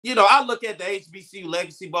I look at the HBCU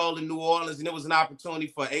Legacy Bowl in New Orleans, and it was an opportunity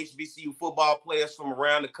for HBCU football players from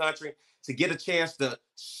around the country to get a chance to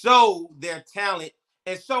show their talent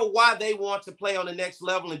and show why they want to play on the next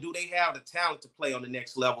level and do they have the talent to play on the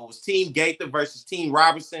next level. It was Team Gaither versus Team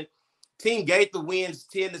Robertson. Team Gaither wins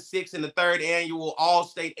 10-6 in the third annual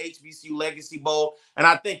All-State HBCU Legacy Bowl, and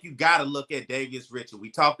I think you got to look at Davius Richard. We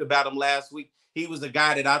talked about him last week. He was a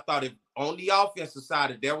guy that I thought if on the offensive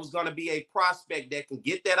side, if there was going to be a prospect that can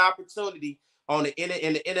get that opportunity in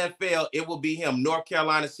the NFL, it will be him, North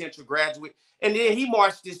Carolina Central graduate. And then he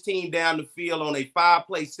marched his team down the field on a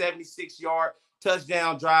 5-play, 76-yard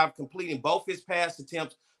touchdown drive, completing both his pass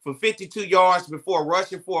attempts for 52 yards before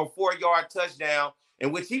rushing for a 4-yard touchdown,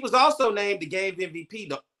 in which he was also named the game MVP.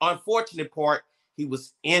 The unfortunate part, he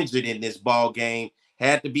was injured in this ball game,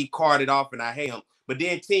 had to be carted off, and I hate him. But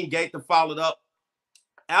then Team Gaither followed up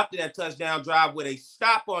after that touchdown drive with a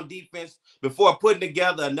stop on defense before putting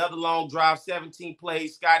together another long drive, 17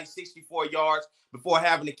 plays, Scotty 64 yards before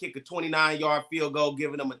having to kick a 29-yard field goal,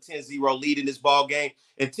 giving them a 10-0 lead in this ball game.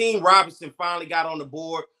 And Team Robinson finally got on the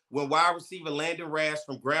board when wide receiver Landon Rash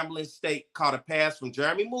from Grambling State caught a pass from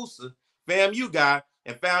Jeremy Musa, FAMU guy,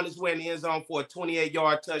 and found his way in the end zone for a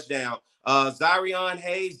 28-yard touchdown. Zyrion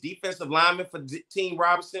Hayes, defensive lineman for Team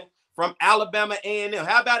Robinson, from Alabama A&M.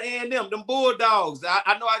 How about A&M, them Bulldogs?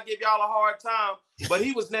 I know I give y'all a hard time, but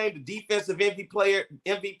he was named the defensive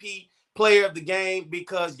MVP player of the game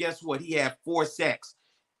because guess what? He had 4 sacks.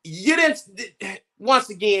 You didn't. Once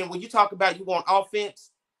again, when you talk about you want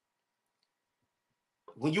offense,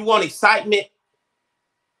 when you want excitement,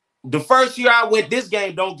 the first year I went, this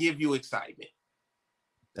game don't give you excitement.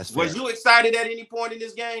 That's fair. Was you excited at any point in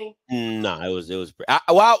this game? No, it was.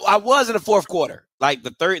 I was in the fourth quarter, like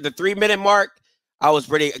the 3-minute mark. I was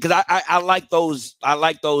pretty because I like those. I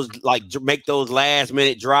like those like make those last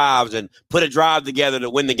minute drives and put a drive together to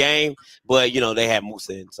win the game. But they had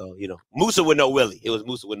Musa in, so Musa with no Willie. It was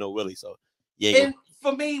Musa with no Willie. So yeah. And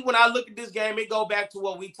for me, when I look at this game, it go back to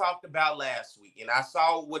what we talked about last week, and I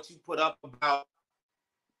saw what you put up about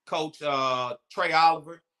Coach Trei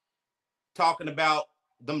Oliver talking about.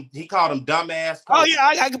 He called them dumbass coaches. Oh,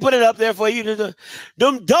 yeah, I can put it up there for you. Them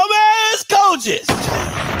dumbass coaches.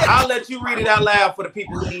 I'll let you read it out loud for the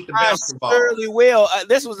people who need the basketball. I certainly will.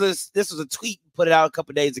 This was a tweet put it out a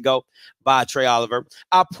couple days ago by Trei Oliver.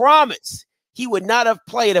 I promise he would not have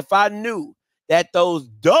played if I knew that those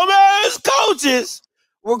dumbass coaches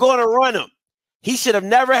were going to run him. He should have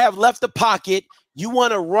never have left the pocket. You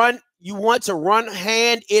want to run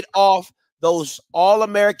hand it off those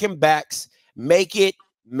All-American backs. Make it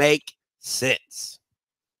make sense.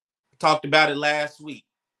 Talked about it last week,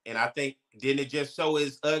 and I think didn't it just show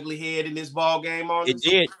his ugly head in this ball game on it?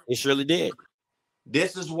 Did. It surely did.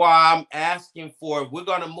 This is why I'm asking for, if we're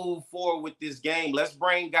going to move forward with this game, let's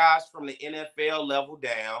bring guys from the NFL level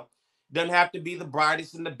down. Doesn't have to be the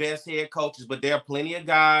brightest and the best head coaches, but there are plenty of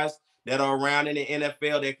guys that are around in the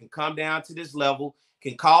NFL that can come down to this level,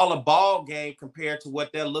 can call a ball game compared to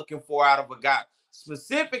what they're looking for out of a guy.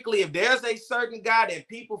 Specifically, if there's a certain guy that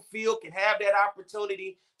people feel can have that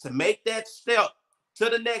opportunity to make that step to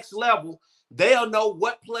the next level, they'll know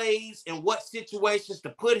what plays and what situations to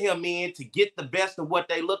put him in to get the best of what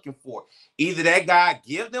they're looking for. Either that guy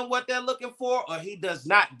gives them what they're looking for or he does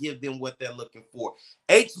not give them what they're looking for.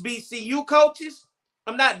 HBCU coaches,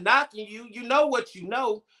 I'm not knocking you. You know what you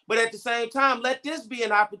know. But at the same time, let this be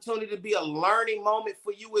an opportunity to be a learning moment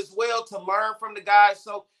for you as well, to learn from the guys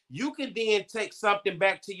so you can then take something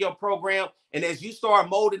back to your program. And as you start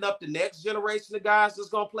molding up the next generation of guys that's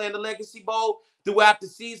going to play in the Legacy Bowl throughout the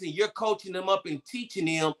season, you're coaching them up and teaching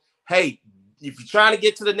them, hey, if you're trying to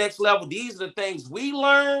get to the next level, these are the things we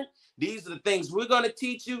learned. These are the things we're going to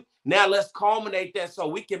teach you. Now let's culminate that so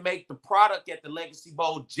we can make the product at the Legacy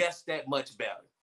Bowl just that much better.